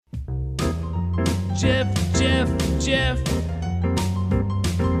Jeff, Jeff, Jeff.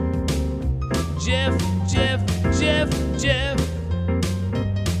 Jeff, Jeff, Jeff, Jeff.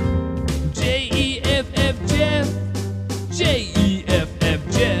 Jeff,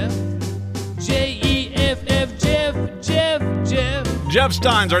 Jeff. Jeff, Jeff. Jeff. Jeff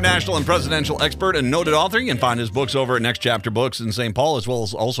Stein's our national and presidential expert and noted author. You can find his books over at Next Chapter Books in St. Paul, as well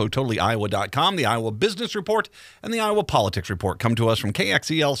as also TotallyIowa.com, the Iowa Business Report, and the Iowa Politics Report. Come to us from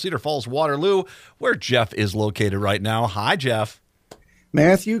KXEL Cedar Falls, Waterloo, where Jeff is located right now. Hi, Jeff.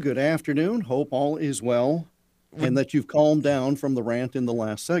 Matthew, good afternoon. Hope all is well and that you've calmed down from the rant in the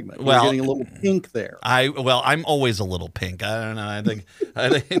last segment. We're getting a little pink there. I'm always a little pink. I don't know.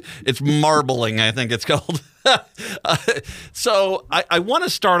 I think it's marbling, I think it's called. So I want to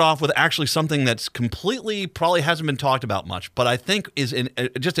start off with actually something that's completely probably hasn't been talked about much, but I think is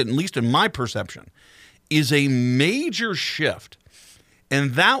just at least in my perception, is a major shift.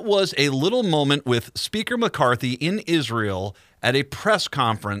 And that was a little moment with Speaker McCarthy in Israel at a press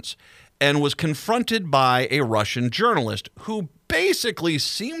conference and was confronted by a Russian journalist who basically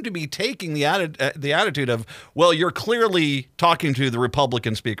seemed to be taking the attitude of, well, you're clearly talking to the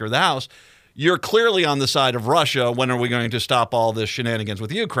Republican Speaker of the House. You're clearly on the side of Russia. When are we going to stop all this shenanigans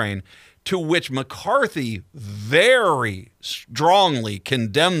with Ukraine? To which McCarthy very strongly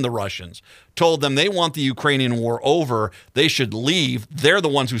condemned the Russians, told them they want the Ukrainian war over. They should leave. They're the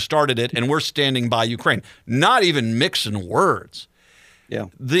ones who started it, and we're standing by Ukraine. Not even mixing words. Yeah.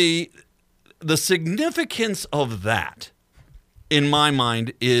 The significance of that, in my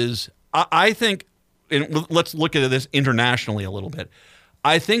mind, is I think, and let's look at this internationally a little bit.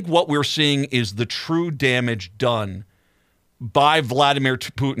 I think what we're seeing is the true damage done by Vladimir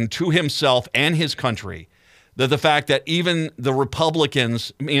Putin to himself and his country. That the fact that even the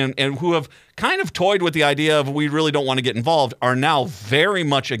Republicans and who have kind of toyed with the idea of we really don't want to get involved are now very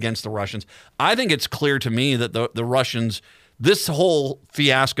much against the Russians. I think it's clear to me that the Russians, this whole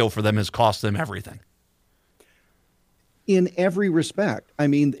fiasco for them has cost them everything. In every respect. I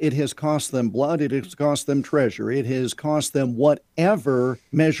mean, it has cost them blood. It has cost them treasure. It has cost them whatever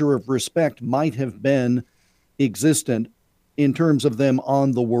measure of respect might have been existent in terms of them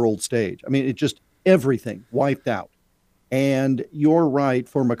on the world stage. I mean, it just everything wiped out. And you're right,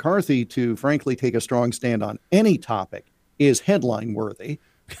 for McCarthy to frankly take a strong stand on any topic is headline worthy,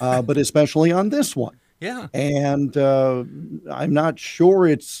 but especially on this one. Yeah. And I'm not sure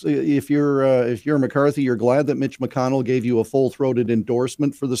if you're McCarthy, you're glad that Mitch McConnell gave you a full-throated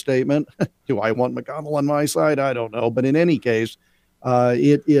endorsement for the statement. Do I want McConnell on my side? I don't know. But in any case,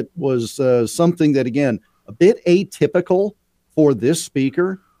 it was something that, again, a bit atypical for this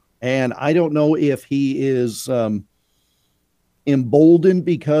speaker. And I don't know if he is emboldened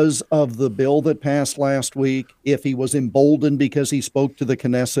because of the bill that passed last week, if he was emboldened because he spoke to the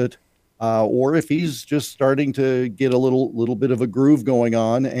Knesset, or if he's just starting to get a little bit of a groove going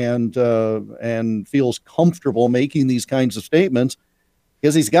on and feels comfortable making these kinds of statements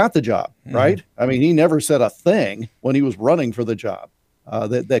because he's got the job, right? I mean, he never said a thing when he was running for the job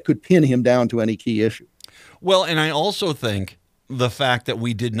that could pin him down to any key issue. Well, and I also think the fact that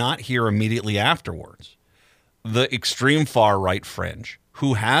we did not hear immediately afterwards the extreme far right fringe,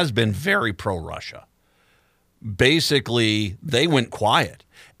 who has been very pro-Russia, basically they went quiet.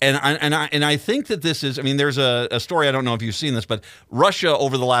 And I think that this is, I mean, there's a story, I don't know if you've seen this, but Russia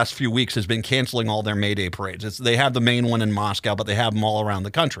over the last few weeks has been canceling all their May Day parades. They have the main one in Moscow, but they have them all around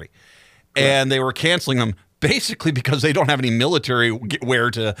the country. Right. And they were canceling them basically because they don't have any military wear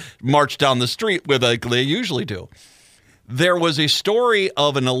to march down the street with like they usually do. There was a story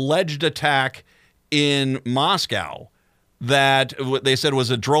of an alleged attack in Moscow that they said was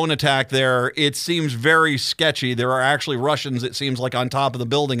a drone attack there. It seems very sketchy. There are actually Russians, it seems like, on top of the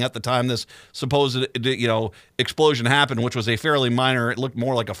building at the time this supposed, explosion happened, which was a fairly minor, it looked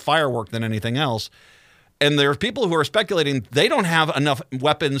more like a firework than anything else. And there are people who are speculating they don't have enough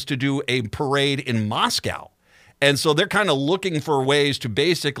weapons to do a parade in Moscow. And so they're kind of looking for ways to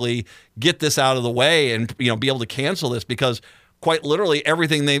basically get this out of the way and, be able to cancel this because quite literally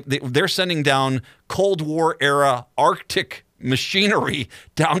everything they're sending down Cold War era Arctic machinery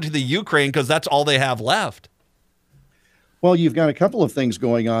down to the Ukraine because that's all they have left. Well, you've got a couple of things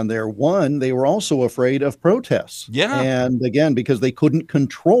going on there. One, they were also afraid of protests. Yeah. And again, because they couldn't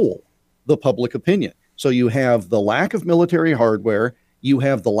control the public opinion. So you have the lack of military hardware. You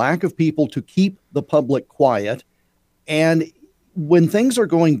have the lack of people to keep the public quiet. And when things are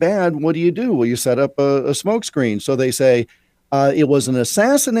going bad, what do? Well, you set up a smokescreen. So they say it was an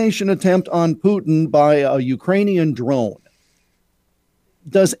assassination attempt on Putin by a Ukrainian drone.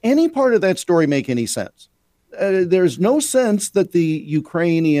 Does any part of that story make any sense? There's no sense that the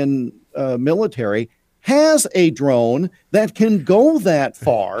Ukrainian military has a drone that can go that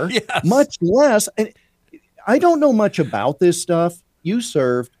far, Yes. much less. And I don't know much about this stuff. You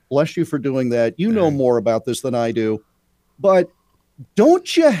served. Bless you for doing that. You know more about this than I do. But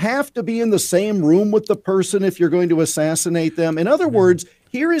don't you have to be in the same room with the person if you're going to assassinate them? In other words,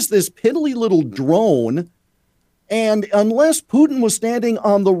 here is this piddly little drone, and unless Putin was standing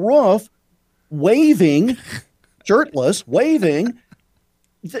on the roof waving, shirtless, waving,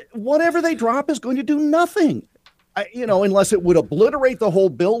 whatever they drop is going to do nothing. Unless it would obliterate the whole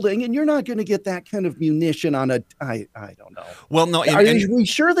building, and you're not going to get that kind of munition on a. I don't know. Well, no, Are we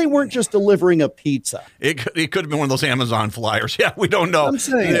sure they weren't just delivering a pizza? It could have been one of those Amazon flyers. Yeah, we don't know. I'm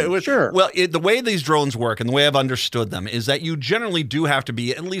saying, sure. Well, the way these drones work and the way I've understood them is that you generally do have to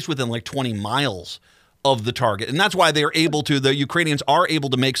be at least within like 20 miles of the target. And that's why the Ukrainians are able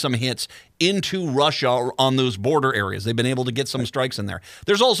to make some hits into Russia on those border areas. They've been able to get some strikes in there.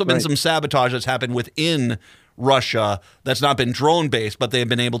 There's also been some sabotage that's happened within Russia that's not been drone based, but they've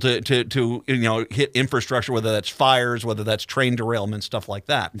been able to hit infrastructure, whether that's fires, whether that's train derailment, stuff like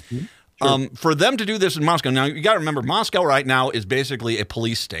that. Mm-hmm. Sure. For them to do this in Moscow, now you got to remember, Moscow right now is basically a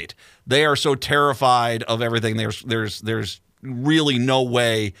police state. They are so terrified of everything. There's really no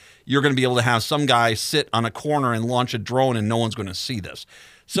way you're going to be able to have some guy sit on a corner and launch a drone and no one's going to see this.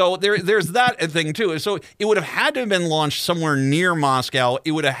 So there's that thing too. So it would have had to have been launched somewhere near Moscow.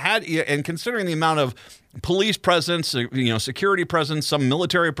 It would have had, and considering the amount of police presence, security presence, some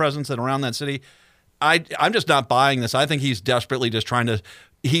military presence that around that city, I'm just not buying this. I think he's desperately just trying to.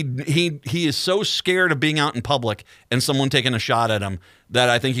 He is so scared of being out in public and someone taking a shot at him that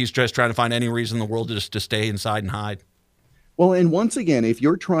I think he's just trying to find any reason in the world to stay inside and hide. Well, and once again, if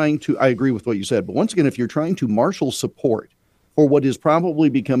you're trying to, I agree with what you said, but once again, if you're trying to marshal support for what is probably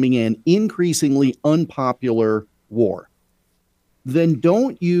becoming an increasingly unpopular war, then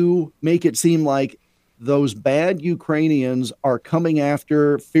don't you make it seem like those bad Ukrainians are coming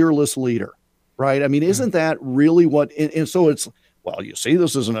after fearless leader, right? I mean, isn't that really what, and so it's, well, you see,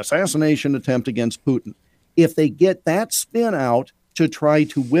 this is an assassination attempt against Putin. If they get that spin out to try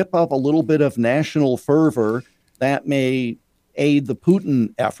to whip up a little bit of national fervor, that may aid the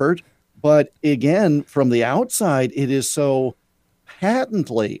Putin effort. But again, from the outside, it is so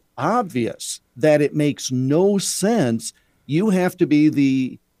patently obvious that it makes no sense. You have to be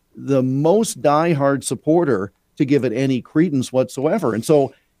the most diehard supporter to give it any credence whatsoever. And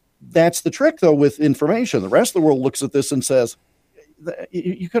so that's the trick, though, with information. The rest of the world looks at this and says,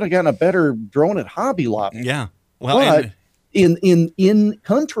 you could have gotten a better drone at Hobby Lobby. Yeah. Well, but in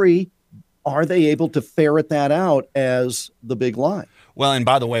country, are they able to ferret that out as the big lie? Well, and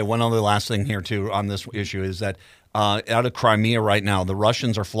by the way, one other last thing here, too, on this issue is that out of Crimea right now, the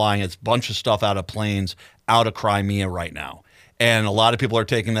Russians are flying a bunch of stuff out of planes out of Crimea right now. And a lot of people are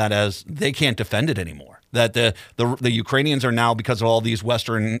taking that as they can't defend it anymore. That the Ukrainians are now, because of all these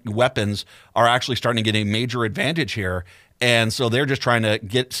Western weapons, are actually starting to get a major advantage here. And so they're just trying to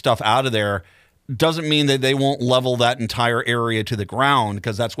get stuff out of there. Doesn't mean that they won't level that entire area to the ground,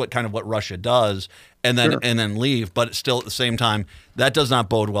 because that's what Russia does, and then leave. But still, at the same time, that does not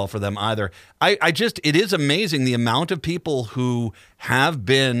bode well for them either. It is amazing the amount of people who have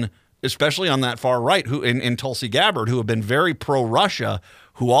been, especially on that far right, who in Tulsi Gabbard, who have been very pro-Russia,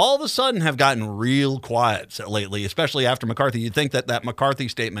 who all of a sudden have gotten real quiet lately, especially after McCarthy. You'd think that McCarthy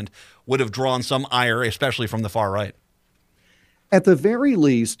statement would have drawn some ire, especially from the far right. At the very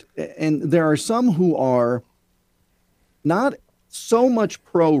least, and there are some who are not so much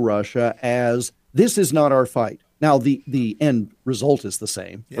pro-Russia as this is not our fight. Now, the end result is the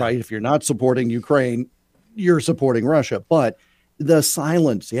same, right? If you're not supporting Ukraine, you're supporting Russia. But the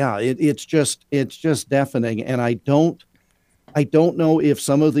silence, it's just deafening. And I don't know if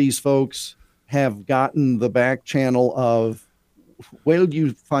some of these folks have gotten the back channel of, well,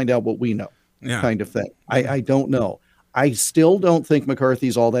 you find out what we know, kind of thing. I don't know. I still don't think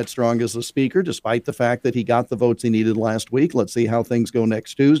McCarthy's all that strong as a speaker, despite the fact that he got the votes he needed last week. Let's see how things go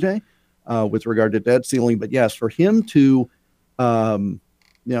next Tuesday with regard to debt ceiling. But yes, for him to,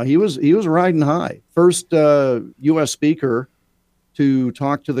 he was riding high. First U.S. speaker to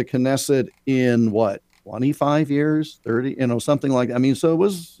talk to the Knesset in 25 years, 30, something like that. I mean, so it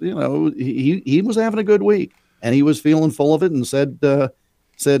was, he was having a good week, and he was feeling full of it, and said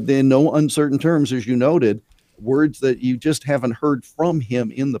in no uncertain terms, as you noted, words that you just haven't heard from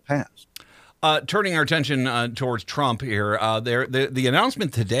him in the past. Turning our attention towards Trump here, the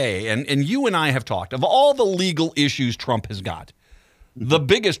announcement today, and you and I have talked, of all the legal issues Trump has got, the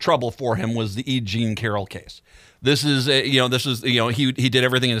biggest trouble for him was the E. Jean Carroll case. He did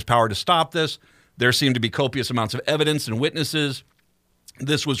everything in his power to stop this. There seemed to be copious amounts of evidence and witnesses.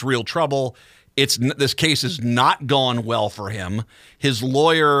 This was real trouble. This case has not gone well for him. His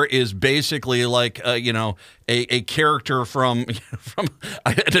lawyer is basically like a character from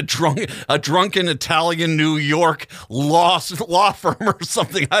a drunken Italian New York law firm or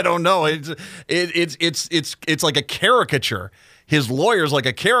something. I don't know. It's like a caricature. His lawyer's like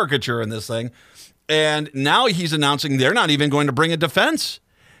a caricature in this thing, and now he's announcing they're not even going to bring a defense.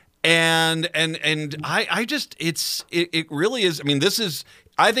 And I just it really is. I mean, this is.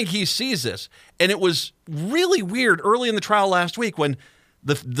 I think he sees this. And it was really weird early in the trial last week when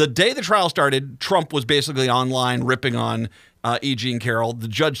the day the trial started, Trump was basically online ripping on E. Jean Carroll. The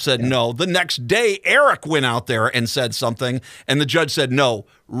judge said no. The next day, Eric went out there and said something, and the judge said, no,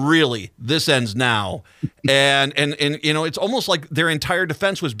 really, this ends now. and it's almost like their entire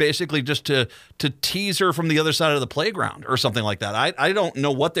defense was basically just to tease her from the other side of the playground or something like that. I don't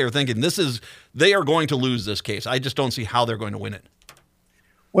know what they were thinking. They are going to lose this case. I just don't see how they're going to win it.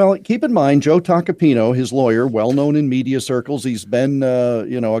 Well, keep in mind, Joe Tacopino, his lawyer, well-known in media circles. He's been,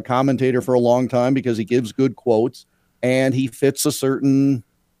 a commentator for a long time because he gives good quotes and he fits a certain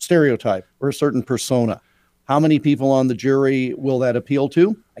stereotype or a certain persona. How many people on the jury will that appeal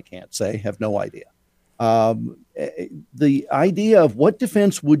to? I can't say, have no idea. The idea of what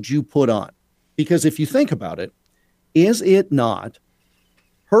defense would you put on? Because if you think about it, is it not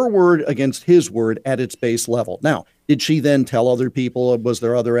her word against his word at its base level? Now, did she then tell other people? Was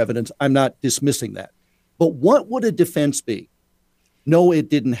there other evidence? I'm not dismissing that. But what would a defense be? No, it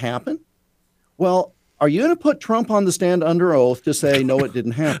didn't happen? Well, are you going to put Trump on the stand under oath to say, no, it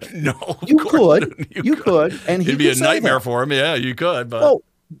didn't happen? No. You could. You could. And it'd be a nightmare for him. Yeah, you could. But well,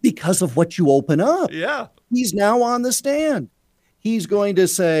 because of what you open up. Yeah. He's now on the stand. He's going to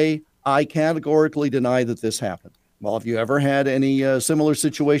say, I categorically deny that this happened. Well, have you ever had any similar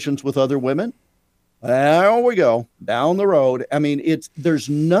situations with other women? There we go, down the road. I mean, there's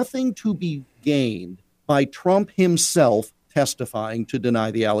nothing to be gained by Trump himself testifying to deny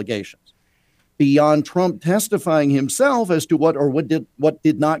the allegations. Beyond Trump testifying himself as to what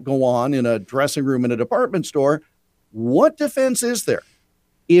did not go on in a dressing room in a department store, what defense is there?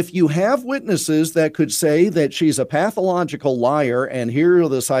 If you have witnesses that could say that she's a pathological liar and here are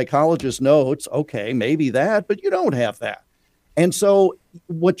the psychologist's notes, okay, maybe that, but you don't have that. And so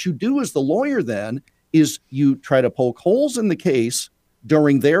what you do as the lawyer then is you try to poke holes in the case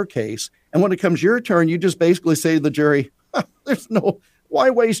during their case. And when it comes your turn, you just basically say to the jury, why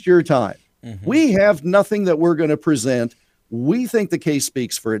waste your time? Mm-hmm. We have nothing that we're going to present. We think the case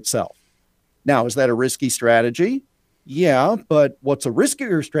speaks for itself. Now, is that a risky strategy? Yeah, but what's a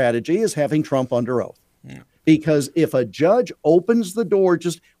riskier strategy is having Trump under oath. Yeah. Because if a judge opens the door,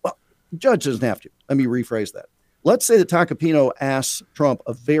 the judge doesn't have to. Let me rephrase that. Let's say that Tacopino asks Trump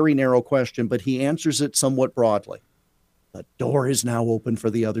a very narrow question, but he answers it somewhat broadly. The door is now open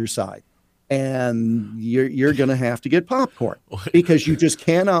for the other side. And you're going to have to get popcorn because you just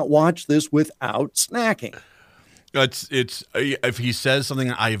cannot watch this without snacking. It's if he says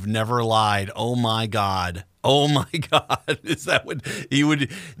something, I've never lied. Oh my God. Oh my God. Is that what he would,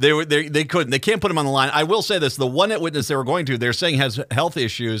 they couldn't, they can't put him on the line. I will say this, the one witness they were going to, they're saying has health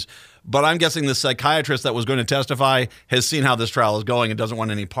issues, but I'm guessing the psychiatrist that was going to testify has seen how this trial is going and doesn't want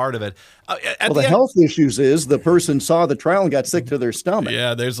any part of it. The health issues is the person saw the trial and got sick to their stomach.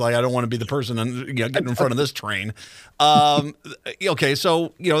 Yeah. There's I don't want to be the person getting in front of this train. Okay.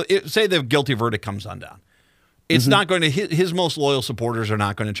 So, say the guilty verdict comes on down. It's not going to, his most loyal supporters are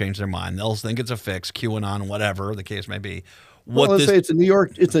not going to change their mind. They'll think it's a fix, QAnon, whatever the case may be. Let's say it's a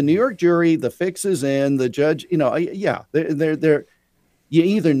New York jury. The fix is in. The judge, they're you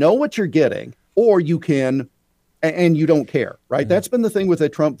either know what you're getting or you can, and you don't care, right? Mm-hmm. That's been the thing with a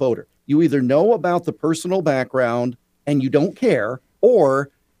Trump voter. You either know about the personal background and you don't care, or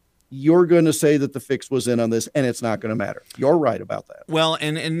you're going to say that the fix was in on this and it's not going to matter. You're right about that. Well,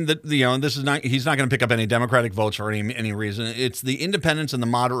 and this is not, he's not going to pick up any Democratic votes for any reason. It's the independents and the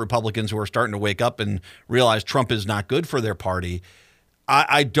moderate Republicans who are starting to wake up and realize Trump is not good for their party.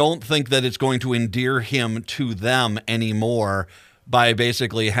 I don't think that it's going to endear him to them anymore by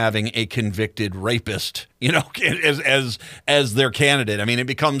basically having a convicted rapist, as their candidate. I mean, it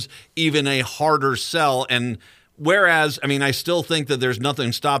becomes even a harder sell. And whereas, I still think that there's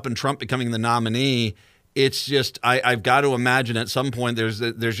nothing stopping Trump becoming the nominee. It's just I've got to imagine at some point there's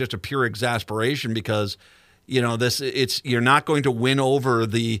just a pure exasperation because, you're not going to win over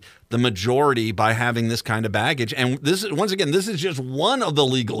the majority by having this kind of baggage. And this is just one of the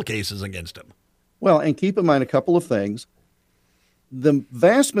legal cases against him. Well, and keep in mind a couple of things. The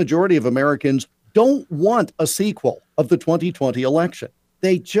vast majority of Americans don't want a sequel of the 2020 election.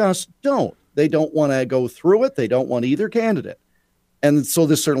 They just don't. They don't want to go through it. They don't want either candidate. And so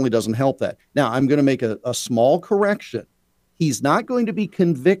this certainly doesn't help that. Now, I'm going to make a small correction. He's not going to be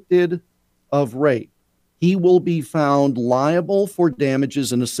convicted of rape. He will be found liable for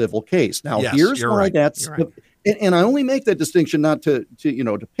damages in a civil case. Now, Yes, here's you're why right. that's, You're right. and I only make that distinction not to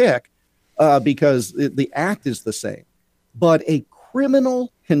pick, because the act is the same. But a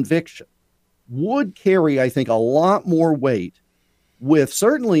criminal conviction would carry, I think, a lot more weight with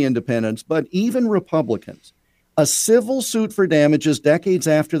certainly independents, but even Republicans. A civil suit for damages decades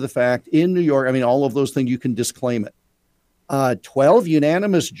after the fact in New York, I mean, all of those things, you can disclaim it. 12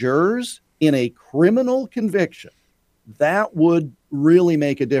 unanimous jurors in a criminal conviction, that would really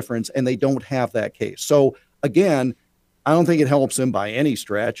make a difference, and they don't have that case. So, again, I don't think it helps him by any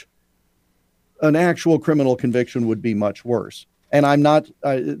stretch. An actual criminal conviction would be much worse. And I'm not,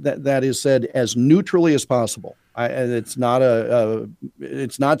 that is said as neutrally as possible. It's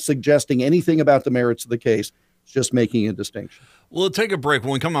not suggesting anything about the merits of the case. It's just making a distinction. We'll take a break.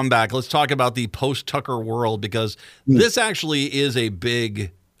 When we come on back, let's talk about the post-Tucker world, because this actually is a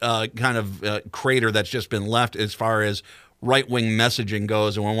big kind of crater that's just been left as far as right-wing messaging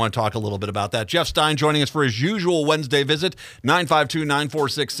goes, and we want to talk a little bit about that. Jeff Stein joining us for his usual Wednesday visit,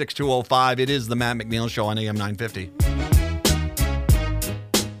 952-946-6205. It is the Matt McNeil Show on AM 950.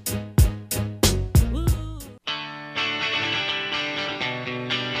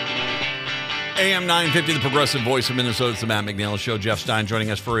 AM 950, the progressive voice of Minnesota. It's the Matt McNeil Show. Jeff Stein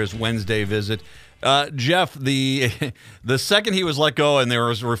joining us for his Wednesday visit. Jeff, the second he was let go and there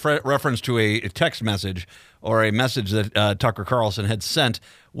was reference to a text message or a message that Tucker Carlson had sent,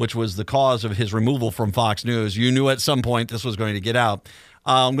 which was the cause of his removal from Fox News, you knew at some point this was going to get out.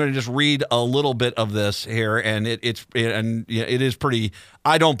 I'm going to just read a little bit of this here, and it is pretty.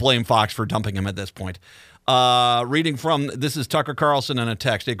 I don't blame Fox for dumping him at this point. Reading from, this is Tucker Carlson in a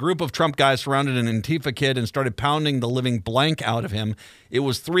text. A group of Trump guys surrounded an Antifa kid and started pounding the living blank out of him. It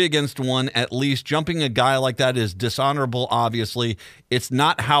was 3 against 1 at least. Jumping a guy like that is dishonorable, obviously. It's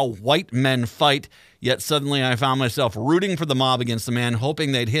not how white men fight. Yet suddenly I found myself rooting for the mob against the man,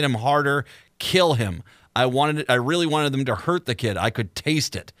 hoping they'd hit him harder, kill him. I really wanted them to hurt the kid. I could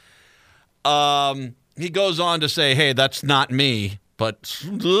taste it. He goes on to say, hey, that's not me, but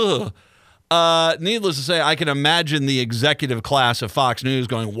needless to say, I can imagine the executive class of Fox News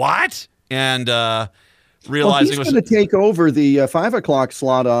going, what? And realizing he's going to take over the 5 o'clock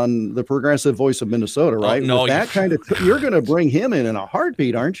slot on the progressive voice of Minnesota, right? No, that kind of you're going to bring him in a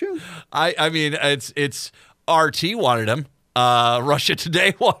heartbeat, aren't you? I mean, it's RT wanted him. Russia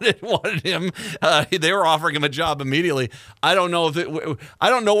Today wanted him. They were offering him a job immediately. I don't know I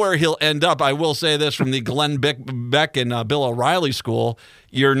don't know where he'll end up. I will say this from the Glenn Beck and Bill O'Reilly school: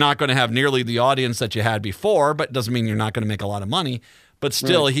 you're not going to have nearly the audience that you had before, but it doesn't mean you're not going to make a lot of money. But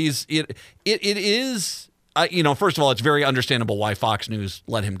still, right. It is. First of all, it's very understandable why Fox News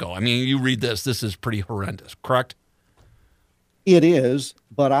let him go. I mean, you read this is pretty horrendous, correct? It is,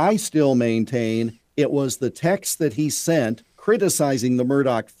 but I still maintain it was the text that he sent criticizing the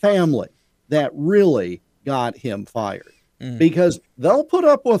Murdoch family that really got him fired. Because they'll put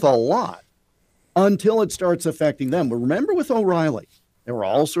up with a lot until it starts affecting them. But remember with O'Reilly, there were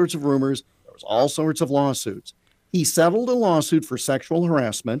all sorts of rumors. There was all sorts of lawsuits. He settled a lawsuit for sexual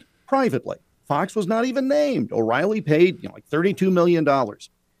harassment privately. Fox was not even named. O'Reilly paid like $32 million.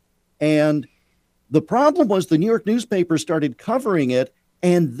 And the problem was the New York newspaper started covering it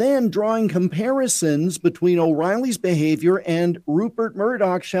and then drawing comparisons between O'Reilly's behavior and Rupert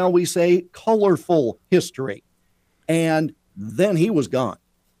Murdoch, shall we say, colorful history. And then he was gone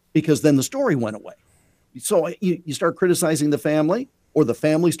because then the story went away. So you start criticizing the family or the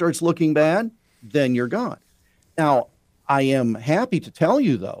family starts looking bad, then you're gone. Now, I am happy to tell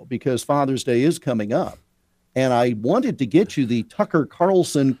you, though, because Father's Day is coming up, and I wanted to get you the Tucker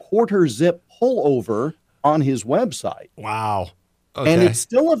Carlson quarter zip pullover on his website. Wow. Okay. And it's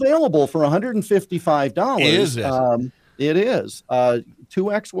still available for $155. Is it? It is.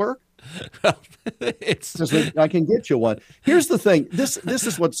 2X work? I can get you one. Here's the thing. This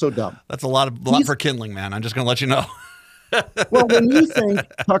is what's so dumb. That's a lot for kindling, man. I'm just going to let you know. Well, when you think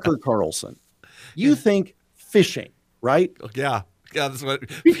Tucker Carlson, you think fishing, right? Yeah. That's what.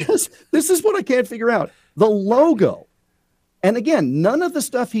 Because this is what I can't figure out. The logo. And again, none of the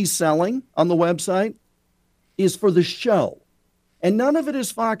stuff he's selling on the website is for the show. And none of it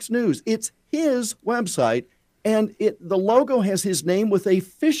is Fox News. It's his website. And the logo has his name with a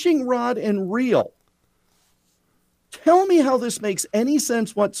fishing rod and reel. Tell me how this makes any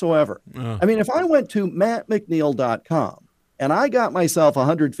sense whatsoever. I mean, if I went to mattmcneil.com and I got myself a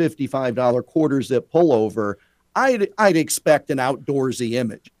 $155 quarter zip pullover, I'd expect an outdoorsy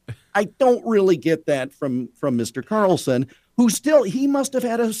image. I don't really get that from Mr. Carlson, he must have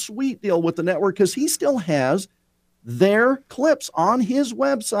had a sweet deal with the network because he still has their clips on his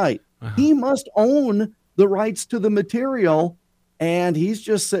website. He must own the rights to the material, and he's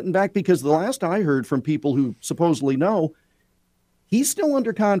just sitting back because the last I heard from people who supposedly know, he's still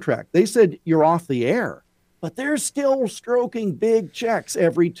under contract. They said, you're off the air, but they're still stroking big checks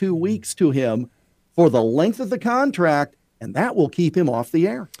every 2 weeks to him for the length of the contract, and that will keep him off the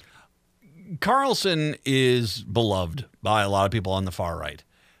air. Carlson is beloved by a lot of people on the far right.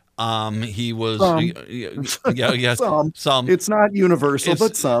 He was, some. It's not universal,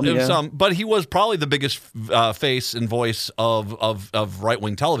 but some. Yeah. Some. But he was probably the biggest face and voice of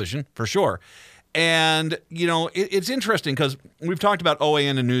right-wing television, for sure. And it's interesting because we've talked about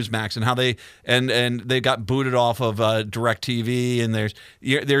OAN and Newsmax and how they got booted off of DirecTV, and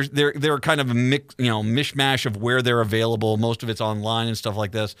they're kind of a mishmash of where they're available. Most of it's online and stuff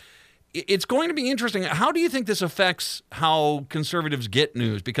like this. It's going to be interesting. How do you think this affects how conservatives get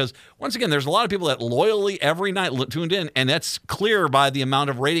news? Because once again, there's a lot of people that loyally every night tuned in, and that's clear by the amount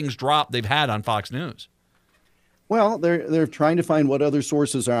of ratings drop they've had on Fox News. Well, they're trying to find what other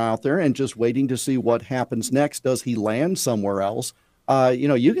sources are out there and just waiting to see what happens next. Does he land somewhere else?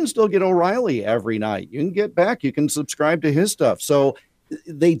 You can still get O'Reilly every night. You can get back. You can subscribe to his stuff. So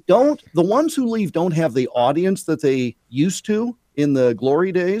the ones who leave don't have the audience that they used to in the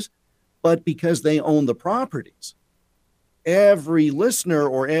glory days, but because they own the properties. Every listener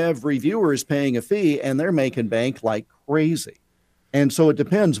or every viewer is paying a fee, and they're making bank like crazy. And so it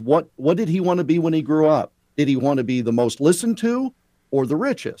depends. What did he want to be when he grew up? Did he want to be the most listened to or the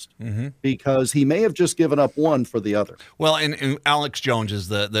richest? Mm-hmm. Because he may have just given up one for the other. Well, and Alex Jones is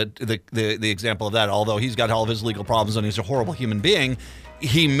the example of that. Although he's got all of his legal problems and he's a horrible human being,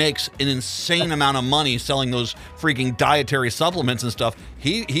 he makes an insane amount of money selling those freaking dietary supplements and stuff.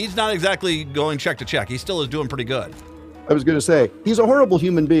 He's not exactly going check to check. He still is doing pretty good. I was going to say, he's a horrible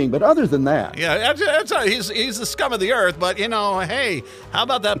human being, but other than that. Yeah, he's the scum of the earth, but, hey, how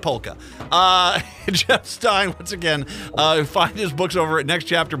about that polka? Jeff Stein, once again, find his books over at Next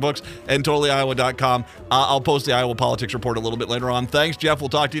Chapter Books and TotallyIowa.com. I'll post the Iowa Politics Report a little bit later on. Thanks, Jeff. We'll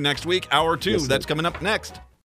talk to you next week. Hour 2, that's coming up next.